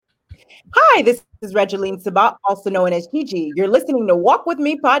Hi, this is Regeline Sabat, also known as Gigi. You're listening to Walk With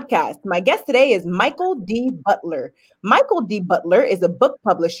Me podcast. My guest today is Michael D. Butler. Michael D. Butler is a book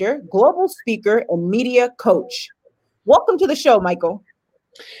publisher, global speaker, and media coach. Welcome to the show, Michael.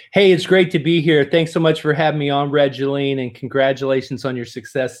 Hey, it's great to be here. Thanks so much for having me on, Regeline, and congratulations on your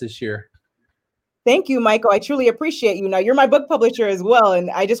success this year. Thank you, Michael. I truly appreciate you. Now, you're my book publisher as well, and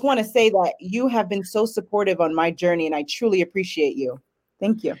I just want to say that you have been so supportive on my journey, and I truly appreciate you.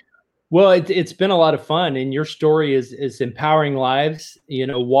 Thank you. Well, it's been a lot of fun, and your story is empowering lives. You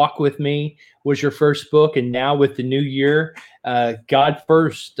know, Walk With Me was your first book, and now with the new year, God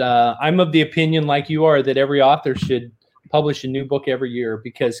First. I'm of the opinion, like you are, that every author should publish a new book every year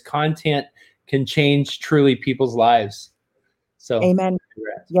because content can change truly people's lives. So, amen.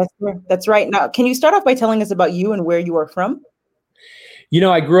 Congrats. Yes, sir. That's right. Now, can you start off by telling us about you and where you are from? You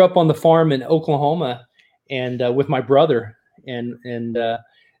know, I grew up on the farm in Oklahoma, and with my brother, and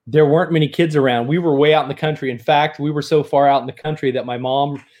there weren't many kids around. We were way out in the country. In fact, we were so far out in the country that my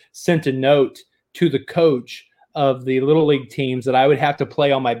mom sent a note to the coach of the Little League teams that I would have to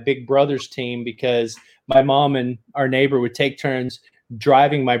play on my big brother's team because my mom and our neighbor would take turns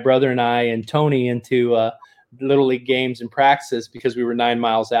driving my brother and I and Tony into Little League games and practices because we were 9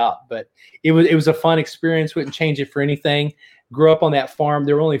 miles out. But it was a fun experience. Wouldn't change it for anything. Grew up on that farm.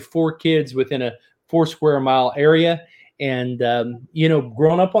 There were only 4 kids within a 4 square mile area. And, you know,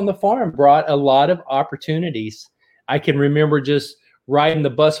 growing up on the farm brought a lot of opportunities. I can remember just riding the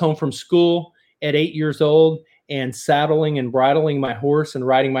bus home from school at 8 years old and saddling and bridling my horse and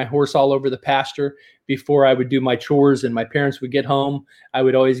riding my horse all over the pasture before I would do my chores and my parents would get home. I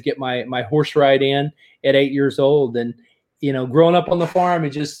would always get my horse ride in at 8 years old. And, you know, growing up on the farm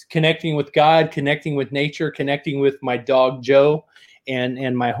and just connecting with God, connecting with nature, connecting with my dog, Joe,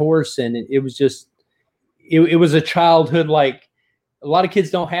 and my horse. And it was just, it was a childhood like a lot of kids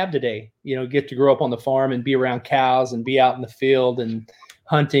don't have today, you know, get to grow up on the farm and be around cows and be out in the field and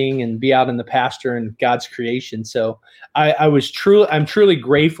hunting and be out in the pasture and God's creation. So I'm truly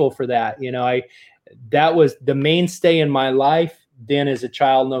grateful for that. You know, that was the mainstay in my life then as a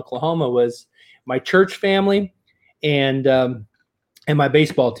child in Oklahoma was my church family and my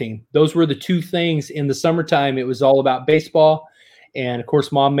baseball team. Those were the 2 things in the summertime. It was all about baseball. And of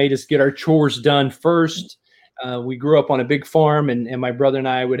course, Mom made us get our chores done first. We grew up on a big farm, and my brother and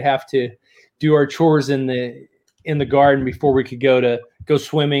I would have to do our chores in the garden before we could go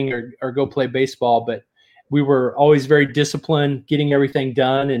swimming or go play baseball. But we were always very disciplined, getting everything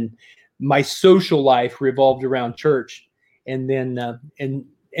done. And my social life revolved around church. And then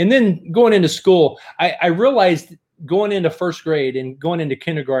then going into school, I realized going into first grade and going into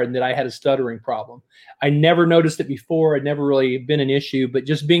kindergarten that I had a stuttering problem. I never noticed it before. It never really been an issue, but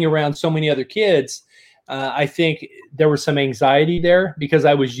just being around so many other kids, I think there was some anxiety there because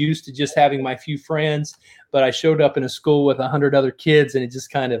I was used to just having my few friends, but I showed up in a school with 100 other kids and it just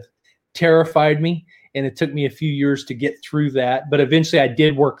kind of terrified me. And it took me a few years to get through that, but eventually I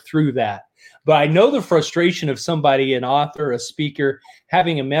did work through that. But I know the frustration of somebody, an author, a speaker,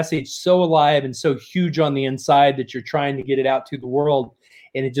 having a message so alive and so huge on the inside that you're trying to get it out to the world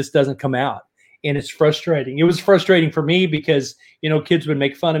and it just doesn't come out. And it's frustrating. It was frustrating for me because, you know, kids would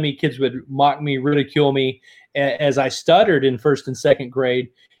make fun of me. Kids would mock me, ridicule me as I stuttered in first and second grade.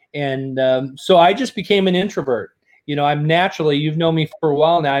 And so I just became an introvert. You know, I'm naturally, you've known me for a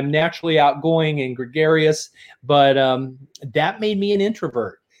while now, I'm naturally outgoing and gregarious, but that made me an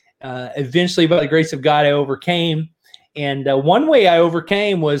introvert. Eventually, by the grace of God, I overcame. And one way I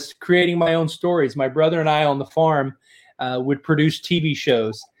overcame was creating my own stories. My brother and I on the farm would produce TV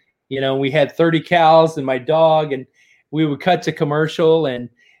shows. You know, we had 30 cows and my dog, and we would cut to commercial, and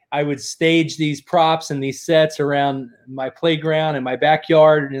I would stage these props and these sets around my playground and my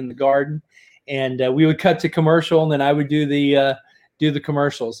backyard and in the garden. And we would cut to commercial, and then I would do the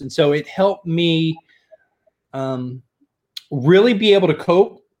commercials. And so it helped me really be able to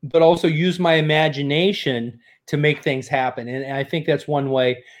cope, but also use my imagination to make things happen. And I think that's one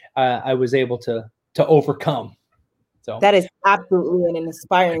way I was able to overcome. So that is absolutely an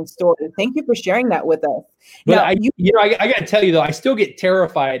inspiring story. Thank you for sharing that with us. But now, I got to tell you though, I still get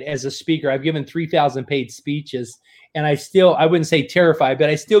terrified as a speaker. I've given 3,000 paid speeches, and I wouldn't say terrified, but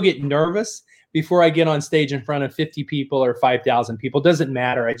I still get nervous before I get on stage in front of 50 people or 5,000 people. It doesn't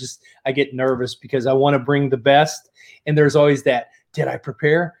matter. I get nervous because I want to bring the best. And there's always that, did I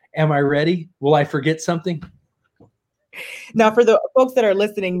prepare? Am I ready? Will I forget something? Now, for the folks that are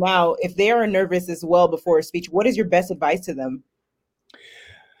listening now, if they are nervous as well before a speech, what is your best advice to them?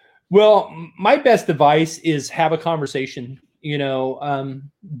 Well, my best advice is have a conversation. You know,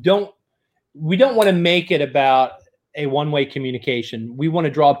 we don't want to make it about a one-way communication. We want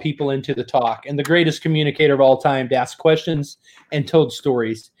to draw people into the talk. And the greatest communicator of all time to ask questions and told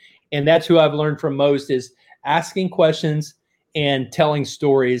stories. And that's who I've learned from most is asking questions and telling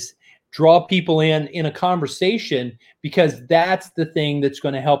stories. Draw people in a conversation, because that's the thing that's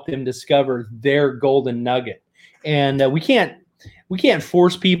going to help them discover their golden nugget. And we can't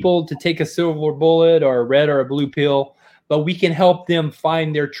force people to take a silver bullet or a red or a blue pill, but we can help them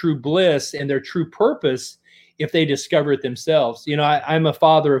find their true bliss and their true purpose if they discover it themselves. You know, I'm a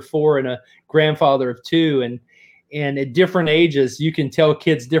father of 4 and a grandfather of 2, and at different ages, you can tell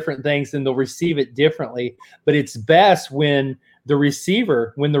kids different things and they'll receive it differently. But it's best when the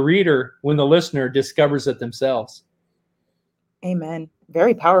receiver, when the reader, when the listener discovers it themselves. Amen.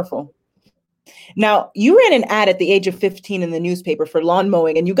 Very powerful. Now, you ran an ad at the age of 15 in the newspaper for lawn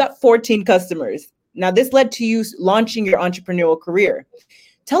mowing, and you got 14 customers. Now, this led to you launching your entrepreneurial career.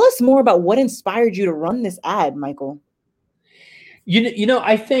 Tell us more about what inspired you to run this ad, Michael.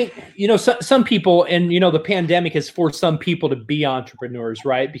 I think, some people, and, the pandemic has forced some people to be entrepreneurs,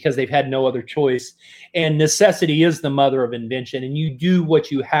 right? Because they've had no other choice. And necessity is the mother of invention. And you do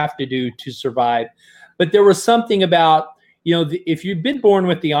what you have to do to survive. But there was something about, if you've been born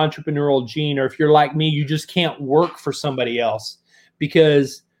with the entrepreneurial gene, or if you're like me, you just can't work for somebody else.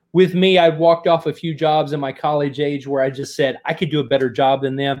 Because with me, I've walked off a few jobs in my college age where I just said I could do a better job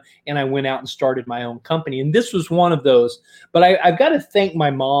than them. And I went out and started my own company. And this was one of those. But I've got to thank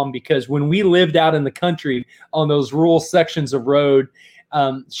my mom, because when we lived out in the country on those rural sections of road,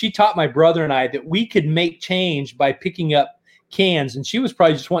 she taught my brother and I that we could make change by picking up cans. And she was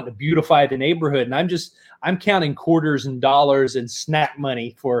probably just wanting to beautify the neighborhood. And I'm counting quarters and dollars and snack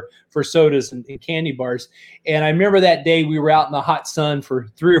money for sodas and candy bars. And I remember that day we were out in the hot sun for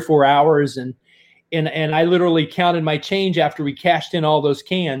 3 or 4 hours, and I literally counted my change after we cashed in all those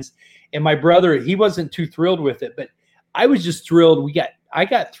cans. And my brother, he wasn't too thrilled with it, but I was just thrilled. I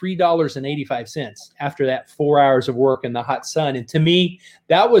got $3.85 after that 4 hours of work in the hot sun. And to me,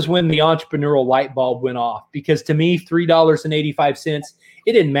 that was when the entrepreneurial light bulb went off, because to me, $3.85,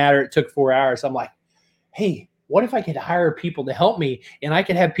 it didn't matter. It took 4 hours. I'm like, hey, what if I could hire people to help me, and I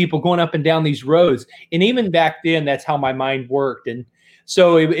could have people going up and down these roads? And even back then, that's how my mind worked. And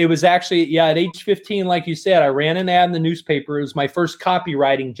so it was actually, at age 15, like you said, I ran an ad in the newspaper. It was my first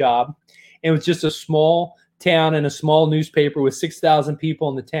copywriting job. And it was just a small town and a small newspaper with 6,000 people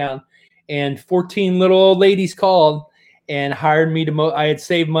in the town. And 14 little old ladies called and hired me to mow. I had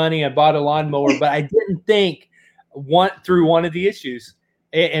saved money. I bought a lawnmower, but I didn't think through one of the issues.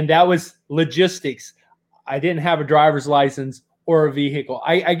 And that was logistics. I didn't have a driver's license or a vehicle.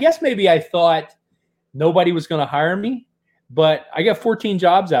 I guess maybe I thought nobody was going to hire me, but I got 14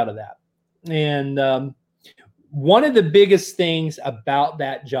 jobs out of that. And one of the biggest things about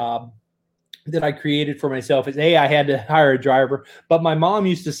that job that I created for myself is, I had to hire a driver. But my mom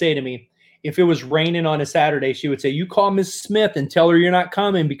used to say to me, if it was raining on a Saturday, she would say, you call Miss Smith and tell her you're not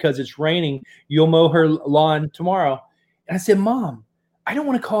coming because it's raining. You'll mow her lawn tomorrow. And I said, Mom, I don't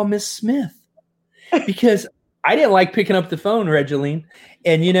want to call Miss Smith, because I didn't like picking up the phone, Regeline.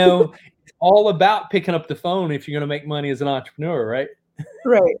 And, it's all about picking up the phone if you're going to make money as an entrepreneur, right?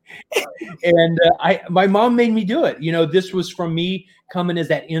 Right. And my mom made me do it. This was from me coming as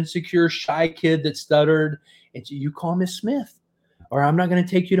that insecure, shy kid that stuttered. And so, you call Miss Smith, or I'm not going to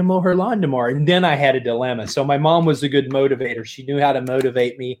take you to mow her lawn tomorrow. And then I had a dilemma. So my mom was a good motivator. She knew how to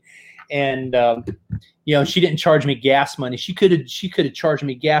motivate me. And, she didn't charge me gas money. She could have charged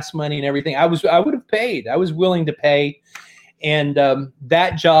me gas money and everything. I would have paid. I was willing to pay. And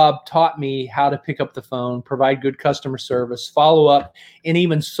that job taught me how to pick up the phone, provide good customer service, follow up, and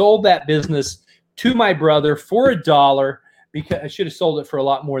even sold that business to my brother for $1, because I should have sold it for a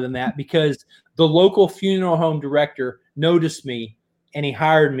lot more than that, because the local funeral home director noticed me and he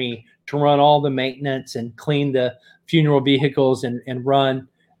hired me to run all the maintenance and clean the funeral vehicles and run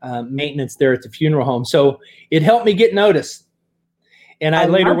maintenance there at the funeral home. So it helped me get noticed. And I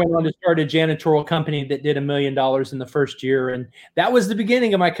later went on to start a janitorial company that did $1 million in the first year. And that was the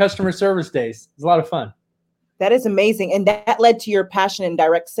beginning of my customer service days. It was a lot of fun. That is amazing. And that led to your passion in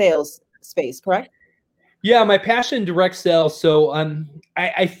direct sales space, correct? Yeah, my passion in direct sales. So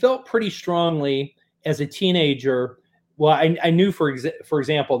I felt pretty strongly as a teenager. Well, I knew, for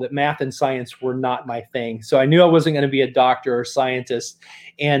example, that math and science were not my thing. So I knew I wasn't going to be a doctor or scientist.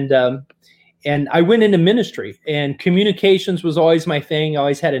 And I went into ministry, and communications was always my thing. I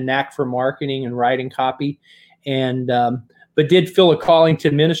always had a knack for marketing and writing copy, but did feel a calling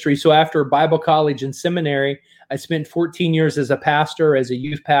to ministry. So after Bible college and seminary, I spent 14 years as a pastor, as a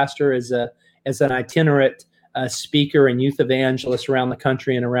youth pastor, as an itinerant speaker and youth evangelist around the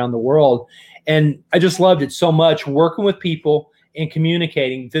country and around the world. And I just loved it so much, working with people and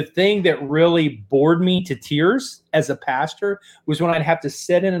communicating. The thing that really bored me to tears as a pastor was when I'd have to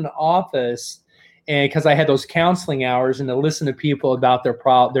sit in an office, and because I had those counseling hours, and to listen to people about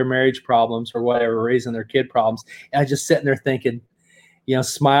their marriage problems or whatever, raising their kid problems. And I just sitting there thinking,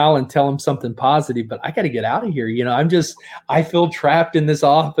 smile and tell them something positive, but I got to get out of here. I feel trapped in this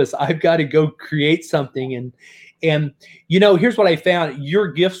office. I've got to go create something. And here's what I found. Your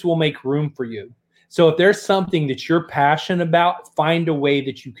gifts will make room for you. So if there's something that you're passionate about, find a way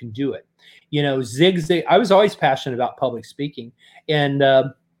that you can do it. Zig Ziglar, I was always passionate about public speaking. And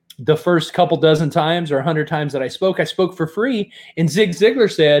the first couple dozen times or 100 times that I spoke for free. And Zig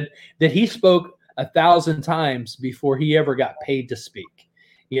Ziglar said that he spoke 1,000 times before he ever got paid to speak.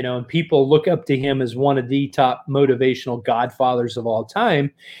 And people look up to him as one of the top motivational godfathers of all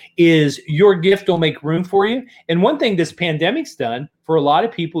time. Is your gift will make room for you. And one thing this pandemic's done for a lot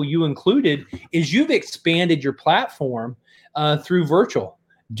of people, you included, is you've expanded your platform through virtual,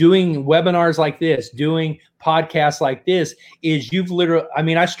 doing webinars like this, doing podcasts like this. Is you've literally,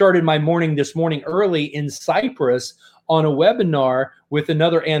 I started my morning this morning early in Cyprus on a webinar with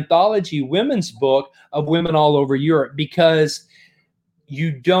another anthology women's book of women all over Europe, because you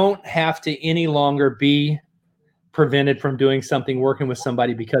don't have to any longer be prevented from doing something, working with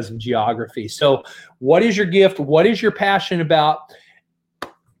somebody because of geography. So what is your gift? What is your passion about?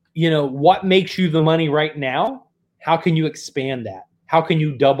 What makes you the money right now? How can you expand that? How can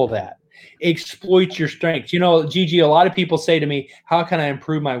you double that? Exploit your strengths. Gigi, a lot of people say to me, how can I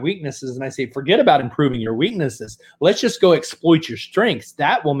improve my weaknesses? And I say, forget about improving your weaknesses. Let's just go exploit your strengths.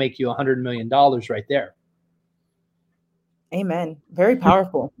 That will make you $100 million right there. Amen. Very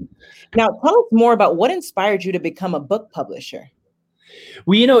powerful. Now, tell us more about what inspired you to become a book publisher.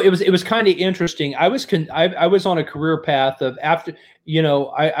 Well, it was kind of interesting. I was on a career path of after,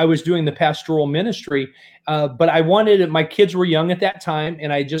 I was doing the pastoral ministry, but I wanted, my kids were young at that time,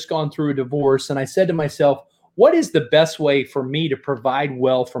 and I had just gone through a divorce. And I said to myself, what is the best way for me to provide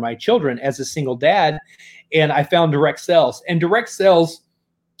well for my children as a single dad? And I found direct sales. And direct sales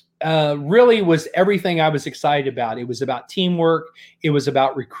really was everything I was excited about. It was about teamwork. It was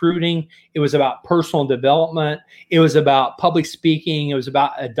about recruiting. It was about personal development. It was about public speaking. It was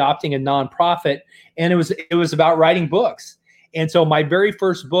about adopting a nonprofit. And it was about writing books. And so my very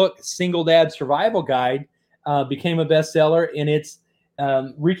first book, Single Dad Survival Guide, became a bestseller. And it's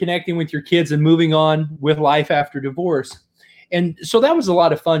reconnecting with your kids and moving on with life after divorce. And so that was a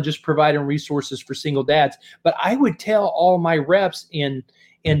lot of fun, just providing resources for single dads. But I would tell all my reps in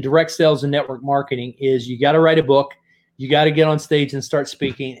direct sales and network marketing is you got to write a book, you got to get on stage and start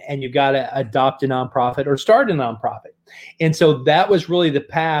speaking, and you got to adopt a nonprofit or start a nonprofit. And so that was really the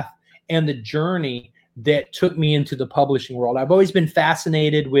path and the journey that took me into the publishing world. I've always been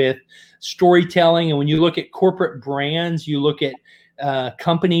fascinated with storytelling. And when you look at corporate brands, you look at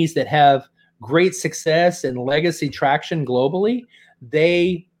companies that have great success and legacy traction globally,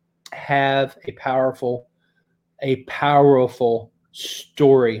 they have a powerful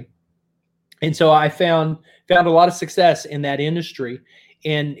story. And so I found a lot of success in that industry.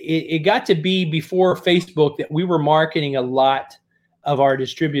 And it got to be before Facebook that we were marketing a lot of our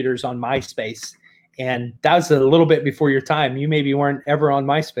distributors on MySpace. And that was a little bit before your time. You maybe weren't ever on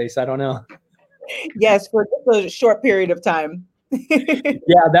MySpace. I don't know. Yes, for just a short period of time.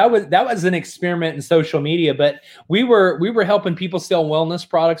 Yeah, that was an experiment in social media, but we were helping people sell wellness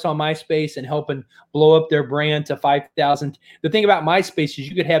products on MySpace and helping blow up their brand to 5,000. The thing about MySpace is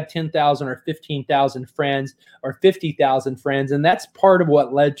you could have 10,000 or 15,000 friends or 50,000 friends, and that's part of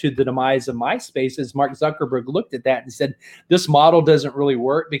what led to the demise of MySpace. Is Mark Zuckerberg looked at that and said, this model doesn't really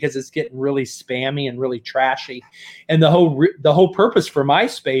work because it's getting really spammy and really trashy. And the whole purpose for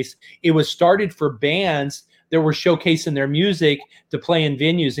MySpace, it was started for bands that were showcasing their music to play in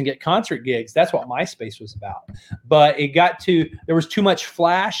venues and get concert gigs. That's what MySpace was about. But there was too much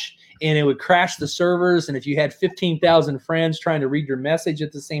flash and it would crash the servers. And if you had 15,000 friends trying to read your message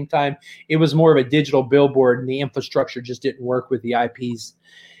at the same time, it was more of a digital billboard, and the infrastructure just didn't work with the IPs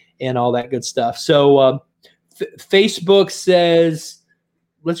and all that good stuff. So Facebook says,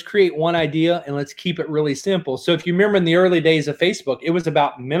 let's create one idea and let's keep it really simple. So if you remember in the early days of Facebook, it was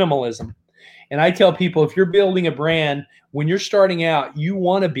about minimalism. And I tell people, if you're building a brand, when you're starting out, you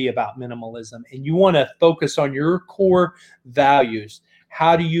want to be about minimalism and you want to focus on your core values.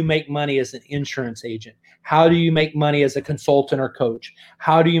 How do you make money as an insurance agent? How do you make money as a consultant or coach?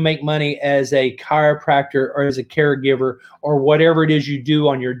 How do you make money as a chiropractor or as a caregiver or whatever it is you do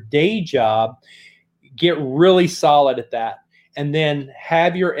on your day job? Get really solid at that. and then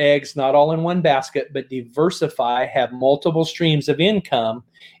have your eggs not all in one basket, but diversify, have multiple streams of income,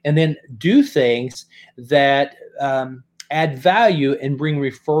 and then do things that add value and bring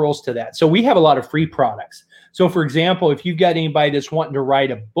referrals to that. So we have a lot of free products. So for example, if you've got anybody that's wanting to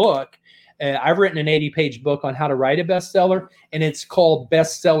write a book, I've written an 80-page book on how to write a bestseller, and it's called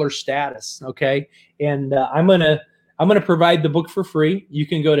Bestseller Status. Okay, and I'm gonna provide the book for free. You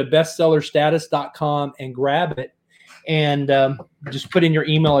can go to bestsellerstatus.com and grab it, and just put in your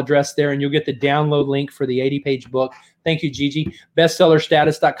email address there, and you'll get the download link for the 80-page book. Thank you, Gigi.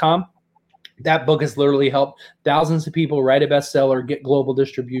 Bestsellerstatus.com. That book has literally helped thousands of people write a bestseller, get global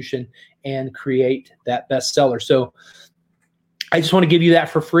distribution, and create that bestseller. So I just want to give you that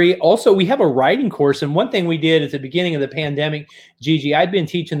for free. Also, we have a writing course. And one thing we did at the beginning of the pandemic, Gigi, I'd been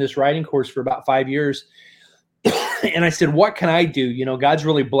teaching this writing course for about 5 years. And I said, what can I do? You know, God's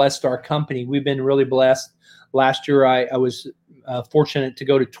really blessed our company. We've been really blessed. Last year, I was fortunate to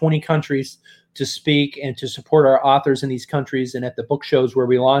go to 20 countries to speak and to support our authors in these countries and at the book shows where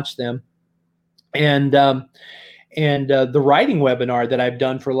we launched them. And the writing webinar that I've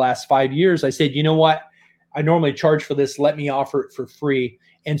done for the last 5 years, I said, you know what? I normally charge for this. Let me offer it for free.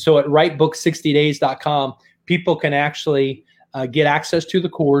 And so at writebook60days.com, people can actually get access to the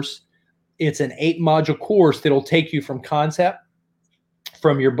course. It's an 8-module course that'll take you from concept,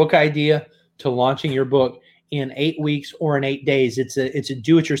 from your book idea to launching your book in 8 weeks or in 8 days. It's a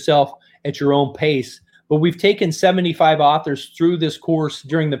do-it-yourself at your own pace. But we've taken 75 authors through this course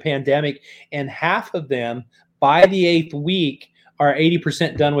during the pandemic, and half of them by the 8th week are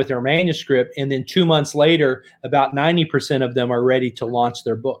 80% done with their manuscript. And then 2 months later, about 90% of them are ready to launch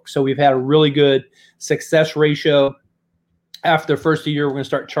their book. So we've had a really good success ratio. After the first year, we're going to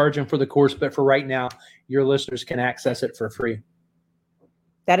start charging for the course. But for right now, your listeners can access it for free.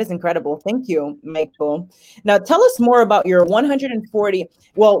 That is incredible. Thank you, Michael. Now, tell us more about your 1040.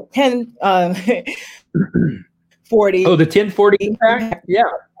 Oh, the 1040 Impact? Yeah.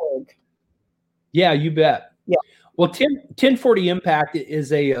 Yeah, you bet. Yeah. Well, 1040 Impact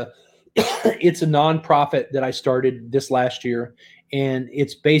is it's a nonprofit that I started this last year, and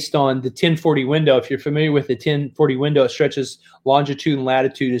it's based on the 1040 window. If you're familiar with the 1040 window, it stretches longitude and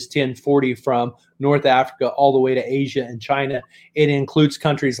latitude is 1040 from North Africa all the way to Asia and China. It includes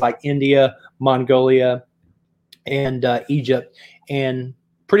countries like India, Mongolia, and Egypt, and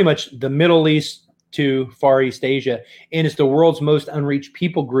pretty much the Middle East to Far East Asia. And it's the world's most unreached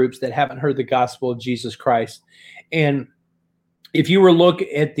people groups that haven't heard the gospel of Jesus Christ. And if you were to look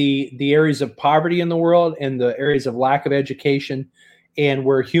at the areas of poverty in the world and the areas of lack of education and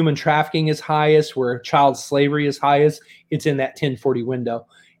where human trafficking is highest, where child slavery is highest, it's in that 1040 window.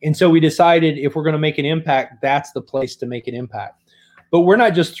 And so we decided if we're going to make an impact, that's the place to make an impact. But we're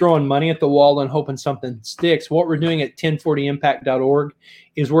not just throwing money at the wall and hoping something sticks. What we're doing at 1040impact.org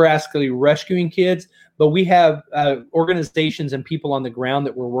is we're actually rescuing kids, but we have organizations and people on the ground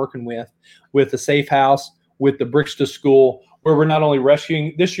that we're working with the Safe House, with the Bricks to School, where we're not only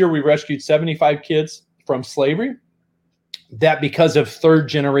rescuing, this year we rescued 75 kids from slavery that because of third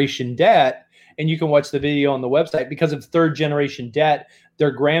generation debt, and you can watch the video on the website, because of third generation debt,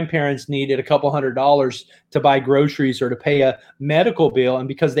 their grandparents needed a couple $100s to buy groceries or to pay a medical bill. And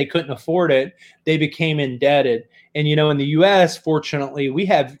because they couldn't afford it, they became indebted. And, you know, in the US, fortunately, we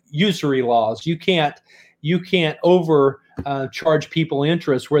have usury laws. You can't charge people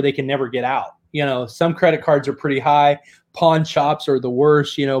interest where they can never get out. You know, some credit cards are pretty high. Pawn shops are the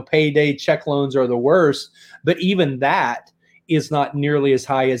worst. You know, payday check loans are the worst. But even that is not nearly as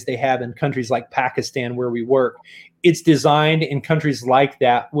high as they have in countries like Pakistan where we work. It's designed in countries like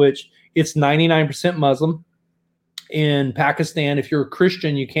that, which it's 99% Muslim. In Pakistan, if you're a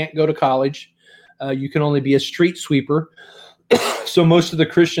Christian, you can't go to college. You can only be a street sweeper. So most of the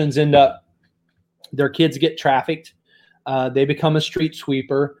Christians end up, their kids get trafficked. They become a street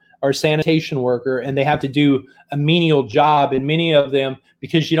sweeper or a sanitation worker, and they have to do a menial job. And many of them,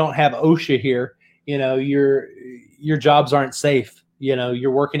 because you don't have OSHA here, you know, your jobs aren't safe. You know,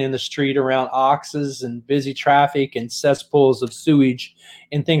 you're working in the street around oxes and busy traffic and cesspools of sewage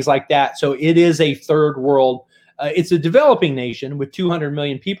and things like that. So it is a third world. It's a developing nation with 200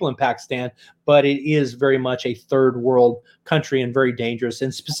 million people in Pakistan, but it is very much a third world country and very dangerous,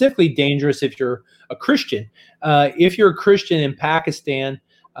 and specifically dangerous if you're a Christian. If you're a Christian in Pakistan,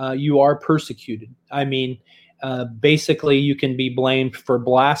 you are persecuted. I mean, basically you can be blamed for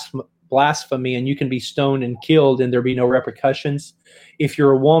blasphemy and you can be stoned and killed and there be no repercussions. If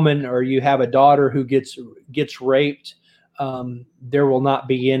you're a woman or you have a daughter who gets raped, there will not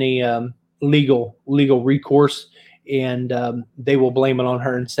be any legal recourse. and they will blame it on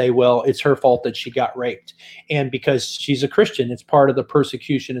her and say, well, it's her fault that she got raped. And because she's a Christian, it's part of the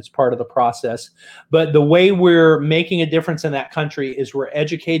persecution, it's part of the process. But the way we're making a difference in that country is we're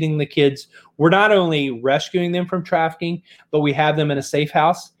educating the kids. We're not only rescuing them from trafficking, but we have them in a safe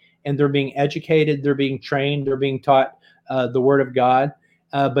house, and they're being educated, they're being trained, they're being taught the Word of God,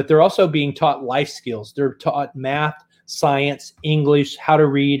 but they're also being taught life skills. They're taught math, science, English, how to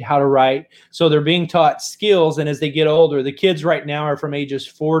read, how to write. So they're being taught skills. And as they get older, the kids right now are from ages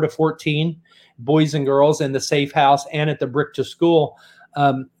 4 to 14, boys and girls, in the safe house and at the Brick to School,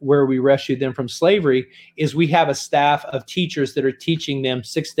 where we rescued them from slavery, is we have a staff of teachers that are teaching them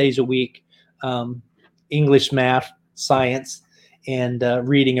 6 days a week, English, math, science, and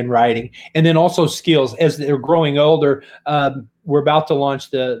reading and writing. And then also skills. As they're growing older, we're about to launch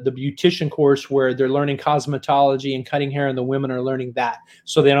the beautician course, where they're learning cosmetology and cutting hair, and the women are learning that,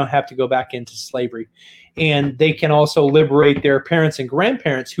 so they don't have to go back into slavery. And they can also liberate their parents and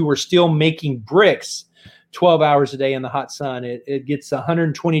grandparents who are still making bricks 12 hours a day in the hot sun. It gets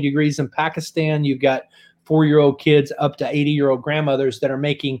 120 degrees in Pakistan. You've got 4-year-old kids up to 80-year-old grandmothers that are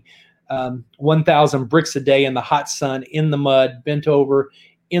making 1,000 bricks a day in the hot sun, in the mud, bent over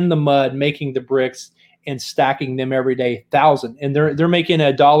in the mud, making the bricks and stacking them every day, 1,000. And they're making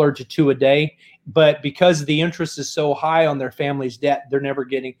 $1 to $2 a day. But because the interest is so high on their family's debt, they're never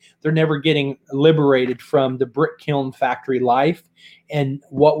getting liberated from the brick kiln factory life. And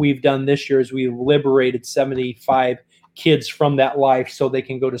what we've done this year is we've liberated 75 kids from that life, so they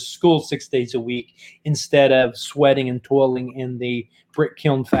can go to school 6 days a week instead of sweating and toiling in the brick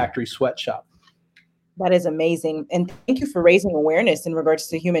kiln factory sweatshop. That is amazing. And thank you for raising awareness in regards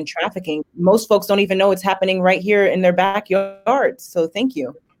to human trafficking. Most folks don't even know it's happening right here in their backyards. So thank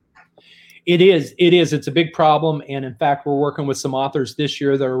you. It is. It's a big problem. And in fact, we're working with some authors this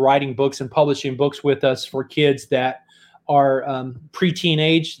year that are writing books and publishing books with us for kids that are preteen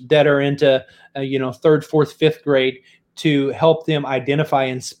age, that are into, 3rd, 4th, 5th grade, to help them identify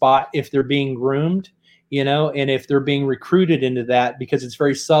and spot if they're being groomed, and if they're being recruited into that, because it's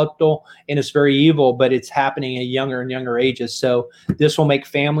very subtle and it's very evil, but it's happening at younger and younger ages. So this will make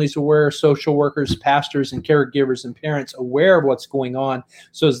families aware, social workers, pastors, and caregivers and parents aware of what's going on.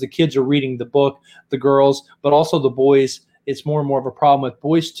 So as the kids are reading the book, the girls, but also the boys, it's more and more of a problem with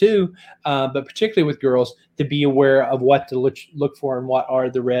boys too, but particularly with girls, to be aware of what to look for and what are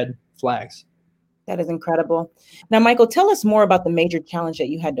the red flags. That is incredible. Now, Michael, tell us more about the major challenge that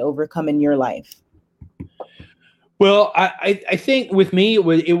you had to overcome in your life. Well, I think with me,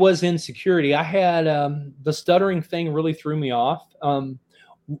 it was insecurity. I had the stuttering thing really threw me off.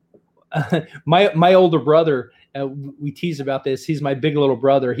 My older brother, we tease about this. He's my big little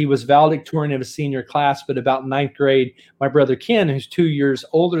brother. He was valedictorian of his senior class, but about 9th grade, my brother Ken, who's 2 years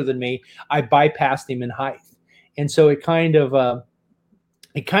older than me, I bypassed him in height. And so it kind of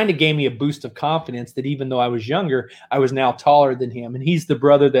gave me a boost of confidence that even though I was younger, I was now taller than him. And he's the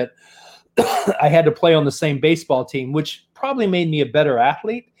brother that I had to play on the same baseball team, which probably made me a better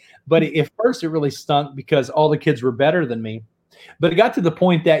athlete. But at first it really stunk because all the kids were better than me. But it got to the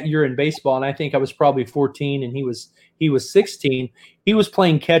point that year in baseball, and I think I was probably 14 and he was 16. He was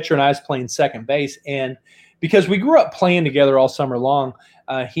playing catcher and I was playing second base. And because we grew up playing together all summer long,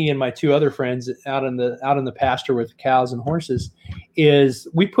 he and my 2 other friends out in the pasture with cows and horses, is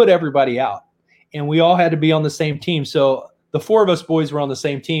we put everybody out, and we all had to be on the same team. So the 4 of us boys were on the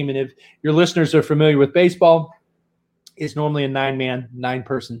same team. And if your listeners are familiar with baseball, it's normally a 9-man,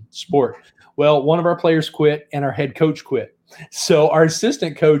 9-person sport. Well, one of our players quit and our head coach quit. So our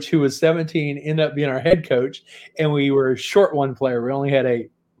assistant coach, who was 17, ended up being our head coach, and we were short one player. We only had 8.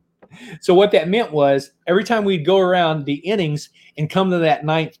 So what that meant was every time we'd go around the innings and come to that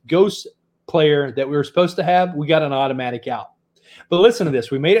 9th ghost player that we were supposed to have, we got an automatic out. But listen to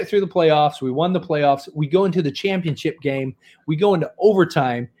this. We made it through the playoffs. We won the playoffs. We go into the championship game. We go into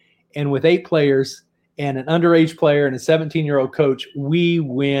overtime, and with 8 players and an underage player and a 17-year-old coach, we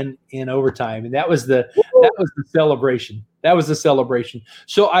win in overtime. And that was the celebration. That was the celebration.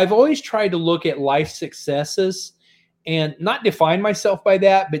 So I've always tried to look at life successes and not define myself by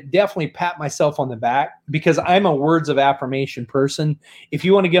that, but definitely pat myself on the back, because I'm a words of affirmation person. If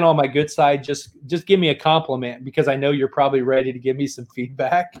you want to get on my good side, just give me a compliment, because I know you're probably ready to give me some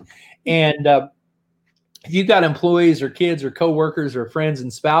feedback. And if you've got employees or kids or coworkers or friends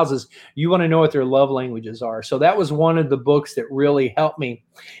and spouses, you want to know what their love languages are. So that was one of the books that really helped me.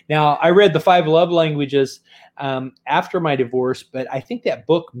 Now, I read the 5 love languages after my divorce, but I think that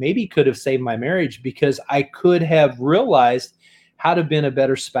book maybe could have saved my marriage, because I could have realized how to be a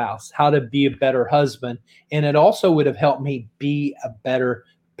better spouse, how to be a better husband. And it also would have helped me be a better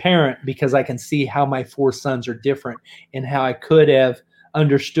parent because I can see how my 4 sons are different and how I could have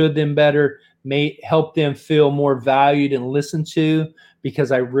understood them better, may help them feel more valued and listened to,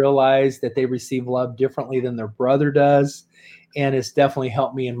 because I realize that they receive love differently than their brother does. And it's definitely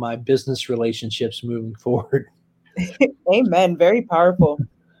helped me in my business relationships moving forward. Amen. Very powerful.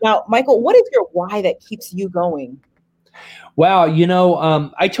 Now, Michael, what is your why that keeps you going? Wow,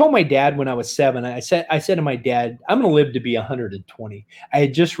 I told my dad when I was 7, I said to my dad, I'm going to live to be 120. I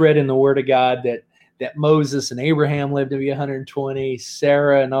had just read in the Word of God that Moses and Abraham lived to be 120,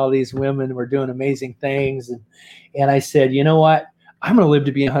 Sarah and all these women were doing amazing things. And I said, you know what? I'm going to live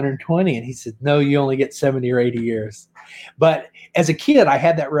to be 120. And he said, no, you only get 70 or 80 years. But as a kid, I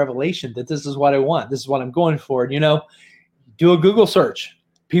had that revelation that this is what I want. This is what I'm going for. And, do a Google search.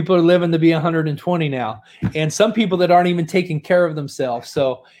 People are living to be 120 now, and some people that aren't even taking care of themselves.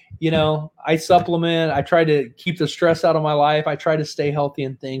 So, I supplement. I try to keep the stress out of my life. I try to stay healthy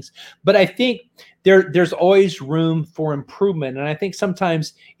and things. But I think there's always room for improvement. And I think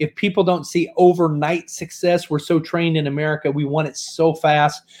sometimes if people don't see overnight success, we're so trained in America, we want it so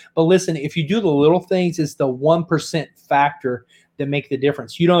fast. But listen, if you do the little things, it's the 1% factor that make the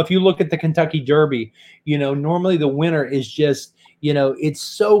difference. If you look at the Kentucky Derby, normally the winner is just, it's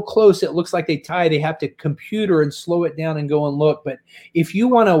so close. It looks like they tie. They have to computer and slow it down and go and look. But if you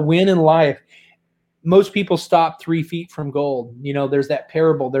want to win in life, most people stop 3 feet from gold. There's that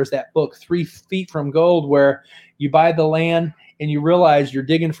parable. There's that book, 3 feet from gold, where you buy the land and you realize you're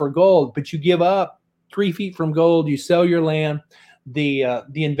digging for gold, but you give up 3 feet from gold. You sell your land. The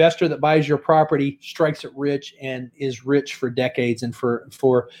investor that buys your property strikes it rich and is rich for decades and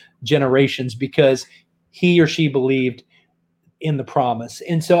for generations because he or she believed in the promise.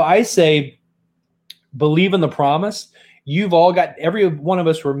 And so I say, believe in the promise. Every one of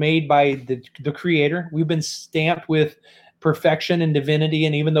us were made by the Creator. We've been stamped with perfection and divinity.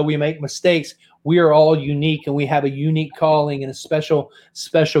 And even though we make mistakes, we are all unique and we have a unique calling and a special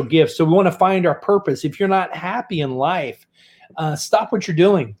gift. So we want to find our purpose. If you're not happy in life, stop what you're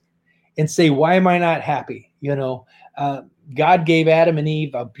doing and say, why am I not happy? God gave Adam and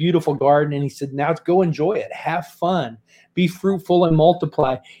Eve a beautiful garden and he said, now go enjoy it. Have fun, be fruitful and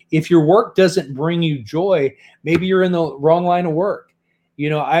multiply. If your work doesn't bring you joy, maybe you're in the wrong line of work.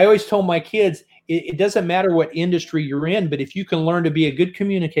 I always told my kids, it doesn't matter what industry you're in, but if you can learn to be a good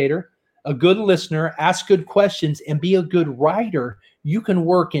communicator, a good listener, ask good questions, and be a good writer, you can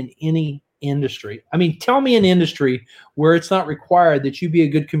work in any industry. I mean, tell me an industry where it's not required that you be a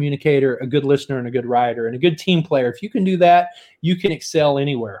good communicator, a good listener, and a good writer, and a good team player. If you can do that, you can excel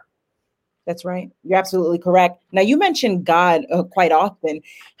anywhere. That's right. You're absolutely correct. Now, you mentioned God quite often.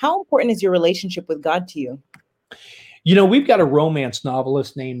 How important is your relationship with God to you? We've got a romance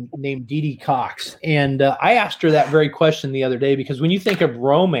novelist named Dee Cox, and I asked her that very question the other day, because when you think of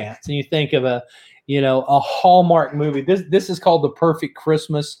romance and you think of a Hallmark movie, this is called The Perfect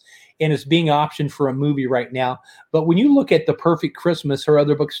Christmas, and it's being optioned for a movie right now. But when you look at The Perfect Christmas, her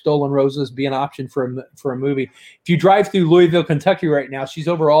other book, Stolen Roses, being optioned for a movie. If you drive through Louisville, Kentucky right now, she's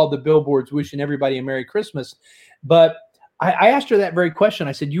over all the billboards wishing everybody a Merry Christmas. But I asked her that very question.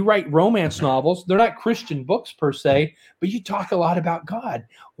 I said, you write romance novels. They're not Christian books per se, but you talk a lot about God.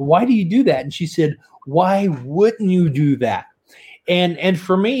 Why do you do that? And she said, why wouldn't you do that? And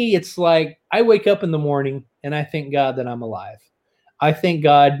for me, it's like I wake up in the morning and I thank God that I'm alive. I thank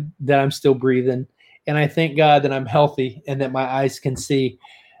God that I'm still breathing. And I thank God that I'm healthy and that my eyes can see.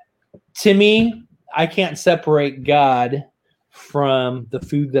 To me, I can't separate God from the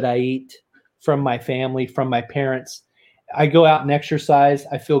food that I eat, from my family, from my parents. I go out and exercise.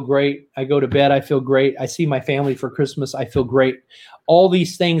 I feel great. I go to bed. I feel great. I see my family for Christmas. I feel great. All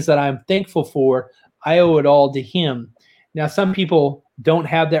these things that I'm thankful for, I owe it all to him. Now, some people don't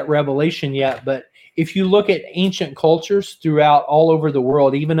have that revelation yet, but if you look at ancient cultures throughout all over the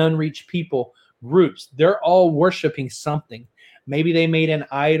world, even unreached people groups, they're all worshiping something. Maybe they made an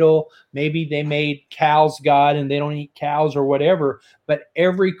idol. Maybe they made cows God and they don't eat cows or whatever. But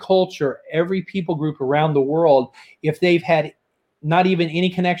every culture, every people group around the world, if they've had not even any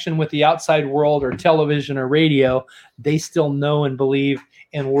connection with the outside world or television or radio, they still know and believe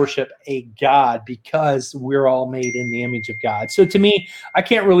and worship a God, because we're all made in the image of God. So to me, I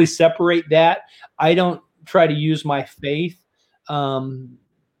can't really separate that. I don't try to use my faith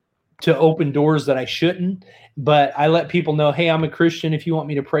to open doors that I shouldn't, but I let people know, hey, I'm a Christian. If you want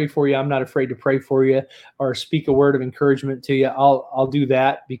me to pray for you, I'm not afraid to pray for you or speak a word of encouragement to you. I'll do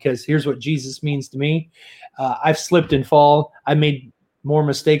that, because here's what Jesus means to me. I've slipped and fall. I made more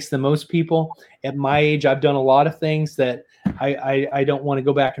mistakes than most people. At my age, I've done a lot of things that I don't want to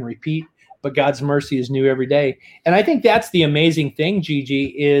go back and repeat. but God's mercy is new every day. And I think that's the amazing thing, Gigi,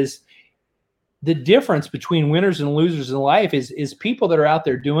 is the difference between winners and losers in life is people that are out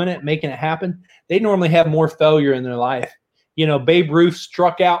there doing it, making it happen. They normally have more failure in their life. You know, Babe Ruth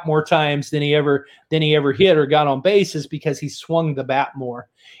struck out more times than he ever hit or got on bases because he swung the bat more.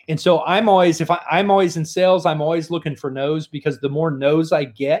 And so I'm always in sales, I'm always looking for no's, because the more no's I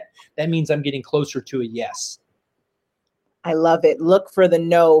get, that means I'm getting closer to a yes. I love it. Look for the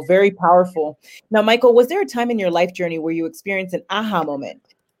no. Very powerful. Now, Michael, was there a time in your life journey where you experienced an aha moment?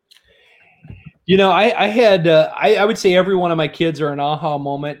 You know, I had, I would say every one of my kids are an aha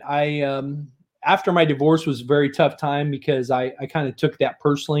moment. After my divorce was a very tough time because I kind of took that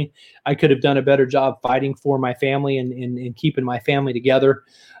personally. I could have done a better job fighting for my family and keeping my family together.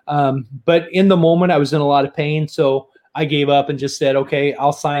 But in the moment, I was in a lot of pain. So I gave up and just said, okay,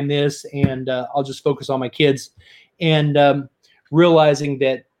 I'll sign this and I'll just focus on my kids. And realizing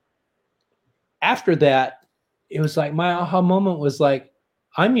that after that, it was like my aha moment was like,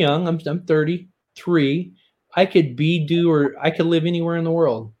 I'm young, I'm 33. I could I could live anywhere in the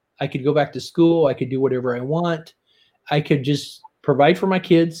world. I could go back to school. I could do whatever I want. I could just provide for my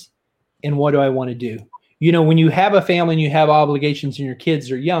kids. And what do I want to do? You know, when you have a family and you have obligations and your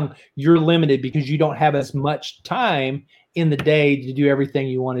kids are young, you're limited because you don't have as much time in the day to do everything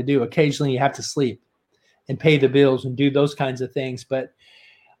you want to do. Occasionally you have to sleep and pay the bills and do those kinds of things. But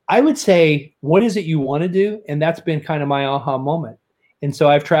I would say, what is it you want to do? And that's been kind of my aha moment. And so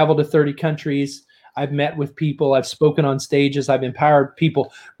I've traveled to 30 countries. I've met with people. I've spoken on stages. I've empowered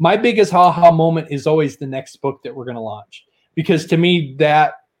people. My biggest aha moment is always the next book that we're going to launch, because to me,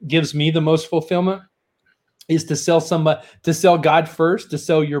 that gives me the most fulfillment, is to sell God first, to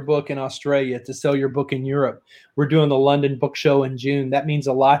sell your book in Australia, to sell your book in Europe. We're doing the London Book Show in June. That means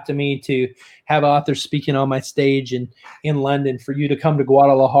a lot to me, to have authors speaking on my stage in London, for you to come to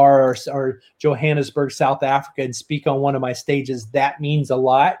Guadalajara or Johannesburg, South Africa, and speak on one of my stages. That means a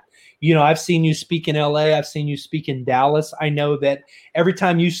lot. You know, I've seen you speak in LA. I've seen you speak in Dallas. I know that every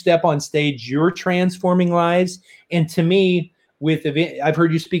time you step on stage, you're transforming lives. And to me, I've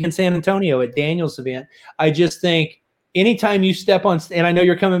heard you speak in San Antonio at Daniel's event. I just think anytime you step on, and I know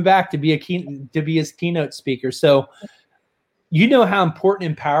you're coming back to be his keynote speaker. So you know how important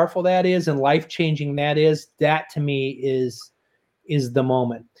and powerful that is, and life-changing that is. That to me is the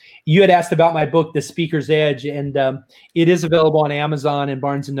moment. You had asked about my book, The Speaker's Edge, and it is available on Amazon and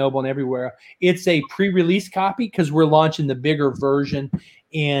Barnes & Noble and everywhere. It's a pre-release copy because we're launching the bigger version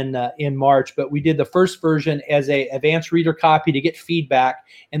in March, but we did the first version as a advanced reader copy to get feedback,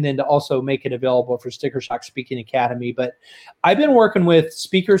 and then to also make it available for Sticker Shock Speaking Academy. But I've been working with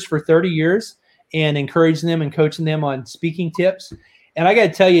speakers for 30 years and encouraging them and coaching them on speaking tips. And I got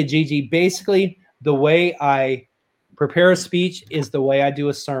to tell you, Gigi, basically the way I prepare a speech is the way I do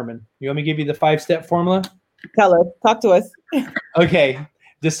a sermon. You want me to give you the 5-step formula? Tell us. Talk to us. Okay.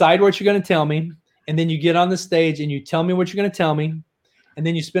 Decide what you're going to tell me. And then you get on the stage and you tell me what you're going to tell me. And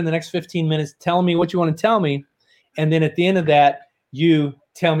then you spend the next 15 minutes telling me what you want to tell me. And then at the end of that, you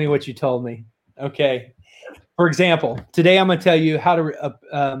tell me what you told me. Okay. For example, today I'm going to tell you how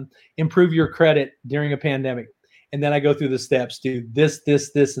to improve your credit during a pandemic. And then I go through the steps, do this,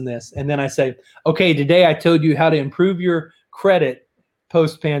 and this. And then I say, okay, today I told you how to improve your credit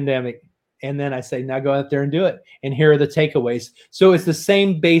post-pandemic. And then I say, now go out there and do it. And here are the takeaways. So it's the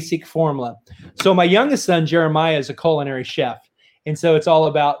same basic formula. So my youngest son, Jeremiah, is a culinary chef. And so it's all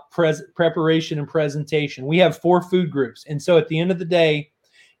about preparation and presentation. We have 4 food groups. And so at the end of the day,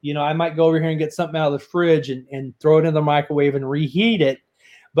 you know, I might go over here and get something out of the fridge and throw it in the microwave and reheat it.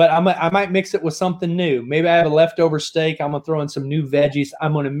 But I might mix it with something new. Maybe I have a leftover steak. I'm going to throw in some new veggies.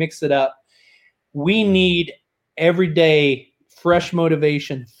 I'm going to mix it up. We need every day fresh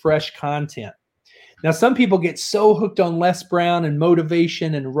motivation, fresh content. Now, some people get so hooked on Les Brown and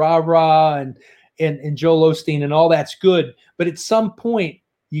motivation and rah-rah and Joel Osteen, and all that's good. But at some point,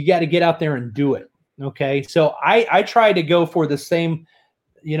 you got to get out there and do it. Okay? So I try to go for the same,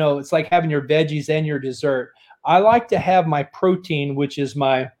 you know, it's like having your veggies and your dessert. I like to have my protein, which is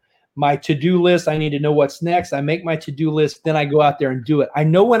my to-do list. I need to know what's next. I make my to-do list, then I go out there and do it. I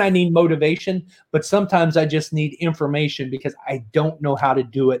know when I need motivation, but sometimes I just need information because I don't know how to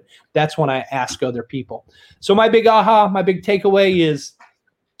do it. That's when I ask other people. So my big takeaway is,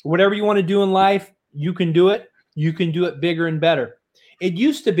 whatever you want to do in life, you can do it. You can do it bigger and better. It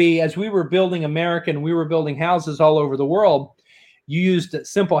used to be, as we were building America and we were building houses all over the world, you used a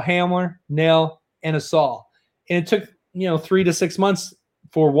simple hammer, nail, and a saw. And it took, 3 to 6 months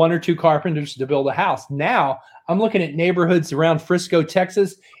for 1 or 2 carpenters to build a house. Now I'm looking at neighborhoods around Frisco,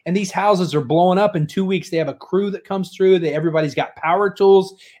 Texas, and these houses are blowing up in 2 weeks. They have a crew that comes through. Everybody's got power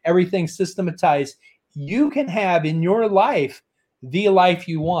tools, everything's systematized. You can have in your life the life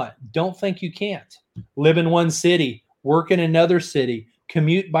you want. Don't think you can't. Live in one city, work in another city,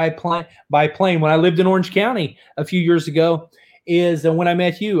 commute by plane. When I lived in Orange County a few years ago, when I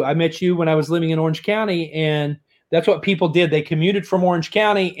met you when I was living in Orange County, and that's what people did. They commuted from Orange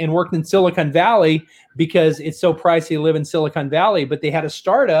County and worked in Silicon Valley because it's so pricey to live in Silicon Valley, but they had a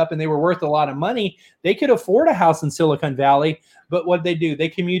startup and they were worth a lot of money. They could afford a house in Silicon Valley, but what they do, they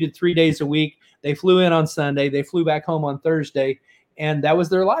commuted 3 days a week. They flew in on Sunday. They flew back home on Thursday, and that was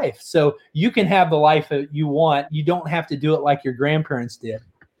their life. So you can have the life that you want. You don't have to do it like your grandparents did.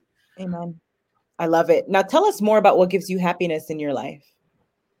 Amen. I love it. Now tell us more about what gives you happiness in your life.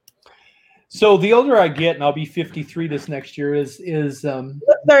 So the older I get, and I'll be 53 this next year, is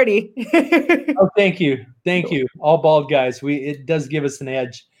 30. Oh, thank you. All bald guys. It does give us an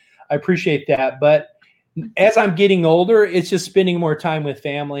edge. I appreciate that. But as I'm getting older, it's just spending more time with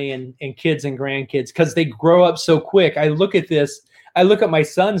family and kids and grandkids because they grow up so quick. I look at my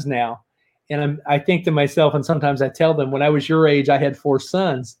sons now, and I think to myself, and sometimes I tell them, when I was your age, I had 4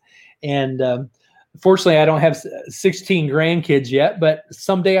 sons. And fortunately, I don't have 16 grandkids yet, but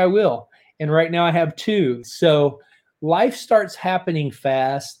someday I will. And right now I have 2. So life starts happening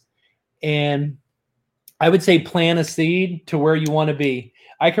fast. And I would say plant a seed to where you want to be.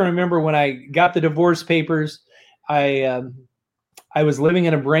 I can remember when I got the divorce papers, I was living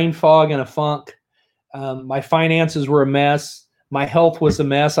in a brain fog and a funk. My finances were a mess. My health was a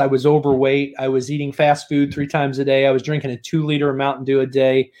mess. I was overweight. I was eating fast food 3 times a day. I was drinking a 2-liter Mountain Dew a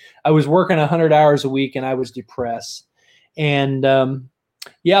day. I was working 100 hours a week, and I was depressed. And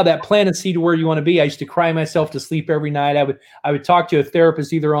that plant a seed to where you want to be. I used to cry myself to sleep every night. I would talk to a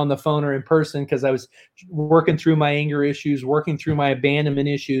therapist either on the phone or in person because I was working through my anger issues, working through my abandonment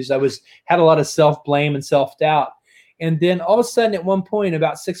issues. Had a lot of self-blame and self-doubt. And then all of a sudden at one point,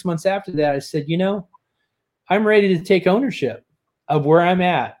 about 6 months after that, I said, I'm ready to take ownership of where I'm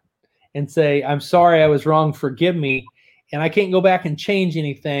at and say, I'm sorry I was wrong. Forgive me. And I can't go back and change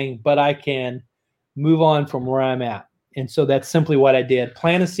anything, but I can move on from where I'm at. And so that's simply what I did.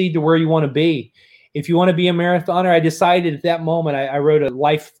 Plant a seed to where you want to be. If you want to be a marathoner, I decided at that moment, I wrote a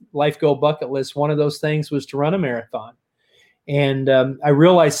life goal bucket list. One of those things was to run a marathon. And I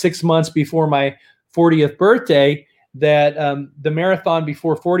realized 6 months before my 40th birthday that the marathon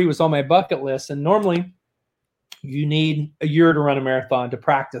before 40 was on my bucket list. And normally you need a year to run a marathon to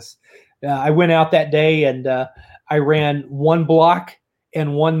practice. I went out that day and I ran 1 block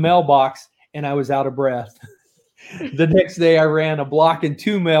and 1 mailbox, and I was out of breath. The next day I ran a block and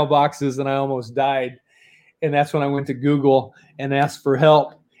 2 mailboxes, and I almost died. And that's when I went to Google and asked for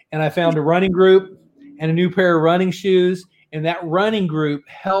help. And I found a running group and a new pair of running shoes. And that running group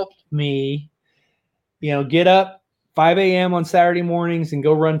helped me, get up 5 a.m. on Saturday mornings and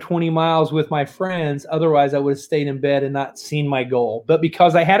go run 20 miles with my friends. Otherwise, I would have stayed in bed and not seen my goal. But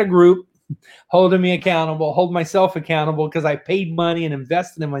because I had a group holding me accountable, hold myself accountable, because I paid money and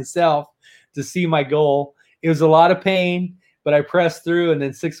invested in myself to see my goal. It was a lot of pain, but I pressed through. And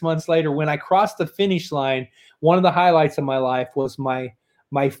then 6 months later, when I crossed the finish line, one of the highlights of my life was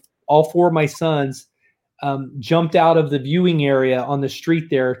all 4 of my sons jumped out of the viewing area on the street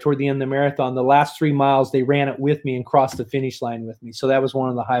there toward the end of the marathon. The last 3 miles, they ran it with me and crossed the finish line with me. So that was one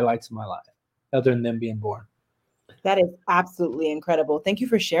of the highlights of my life, other than them being born. That is absolutely incredible. Thank you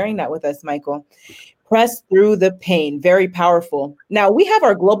for sharing that with us, Michael. Press through the pain. Very powerful. Now, we have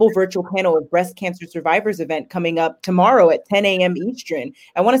our global virtual panel of breast cancer survivors event coming up tomorrow at 10 a.m. Eastern.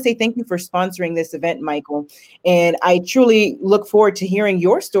 I want to say thank you for sponsoring this event, Michael. And I truly look forward to hearing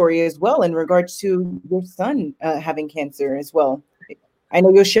your story as well in regards to your son having cancer as well. I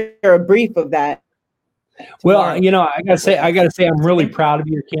know you'll share a brief of that. Well, I gotta say, I'm really proud of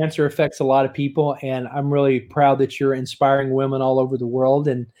you. Cancer affects a lot of people, and I'm really proud that you're inspiring women all over the world.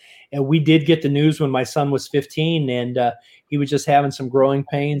 And we did get the news when my son was 15, and he was just having some growing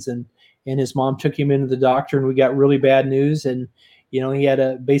pains, and his mom took him into the doctor, and we got really bad news. And he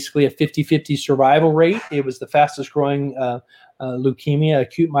had basically a 50-50 survival rate. It was the fastest growing leukemia,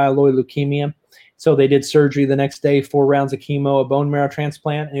 acute myeloid leukemia. So they did surgery the next day, 4 rounds of chemo, a bone marrow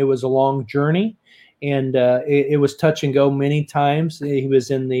transplant, and it was a long journey. And it was touch and go many times. He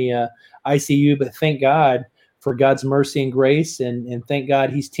was in the ICU, but thank God for God's mercy and grace. And thank God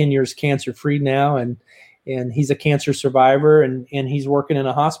he's 10 years cancer free now. And he's a cancer survivor, and he's working in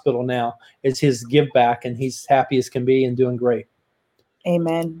a hospital now. It's his give back, and he's happy as can be and doing great.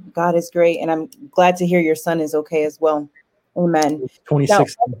 Amen. God is great. And I'm glad to hear your son is okay as well. Amen.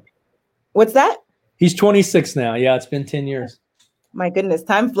 26. Now, what's that? He's 26 now. Yeah, it's been 10 years. My goodness,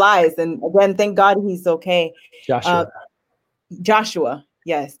 time flies. And again, thank God he's okay. Joshua,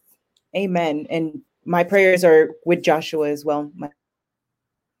 yes. Amen. And my prayers are with Joshua as well.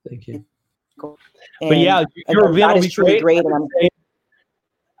 Thank you. And but yeah, your event will be truly great.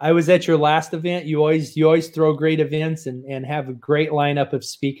 I was at your last event. You always throw great events and have a great lineup of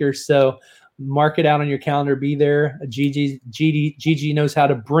speakers. So mark it out on your calendar. Be there. Gigi knows how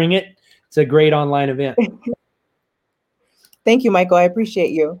to bring it. It's a great online event. Thank you, Michael. I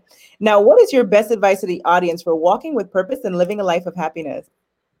appreciate you. Now, what is your best advice to the audience for walking with purpose and living a life of happiness?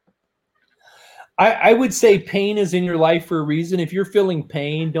 I would say pain is in your life for a reason. If you're feeling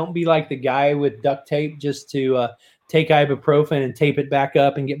pain, don't be like the guy with duct tape just to take ibuprofen and tape it back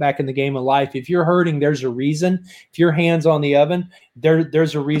up and get back in the game of life. If you're hurting, there's a reason. If your hand's on the oven,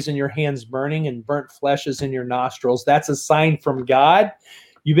 there's a reason your hand's burning and burnt flesh is in your nostrils. That's a sign from God.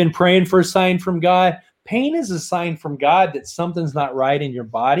 You've been praying for a sign from God. Pain is a sign from God that something's not right in your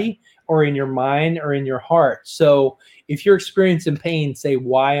body or in your mind or in your heart. So if you're experiencing pain, say,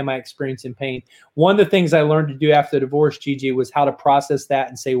 why am I experiencing pain? One of the things I learned to do after the divorce, Gigi, was how to process that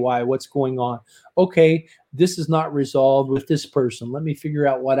and say, why? What's going on? Okay, this is not resolved with this person. Let me figure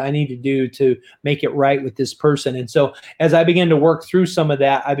out what I need to do to make it right with this person. And so as I began to work through some of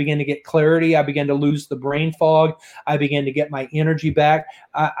that, I began to get clarity. I began to lose the brain fog. I began to get my energy back.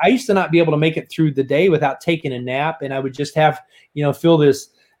 I used to not be able to make it through the day without taking a nap. And I would just have, feel this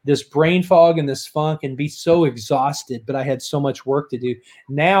brain fog and this funk and be so exhausted, but I had so much work to do.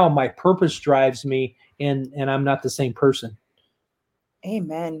 Now my purpose drives me and I'm not the same person.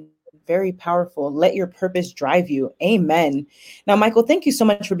 Amen. Very powerful. Let your purpose drive you. Amen. Now, Michael, thank you so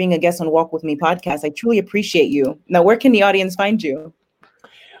much for being a guest on Walk With Me podcast. I truly appreciate you. Now, where can the audience find you?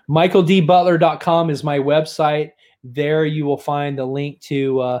 MichaelDButler.com is my website. There you will find the link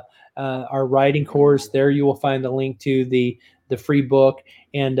to our writing course. There you will find the link to the free book.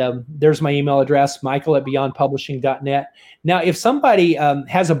 And there's my email address, michael@beyondpublishing.net. Now, if somebody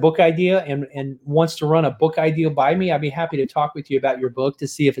has a book idea and wants to run a book idea by me, I'd be happy to talk with you about your book to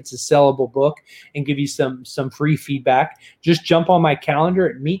see if it's a sellable book and give you some free feedback. Just jump on my calendar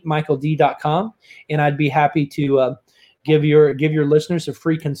at meetmichaeld.com, and I'd be happy to give your listeners a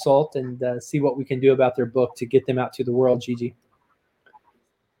free consult and see what we can do about their book to get them out to the world, Gigi.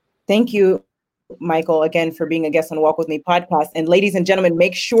 Thank you, Michael, again, for being a guest on Walk With Me podcast. And ladies and gentlemen,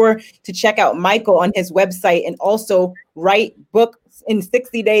 make sure to check out Michael on his website and also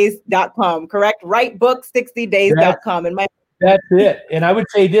writebooks60days.com, correct? Writebooks60days.com. And that's it. And I would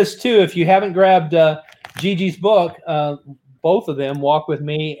say this too, if you haven't grabbed Gigi's book, both of them, Walk With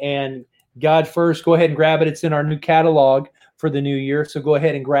Me and God First, go ahead and grab it. It's in our new catalog for the new year. So go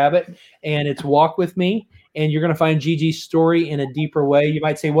ahead and grab it. And it's Walk With Me. And you're going to find Gigi's story in a deeper way. You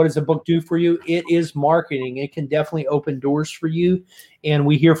might say, what does a book do for you? It is marketing. It can definitely open doors for you. And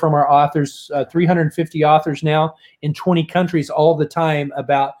we hear from our authors, 350 authors now in 20 countries all the time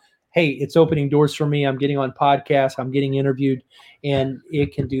about, hey, it's opening doors for me. I'm getting on podcasts. I'm getting interviewed. And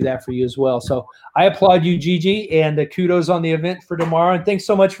it can do that for you as well. So I applaud you, Gigi, and kudos on the event for tomorrow. And thanks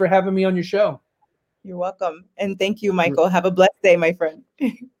so much for having me on your show. You're welcome. And thank you, Michael. Have a blessed day, my friend.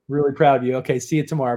 Really proud of you. Okay, see you tomorrow.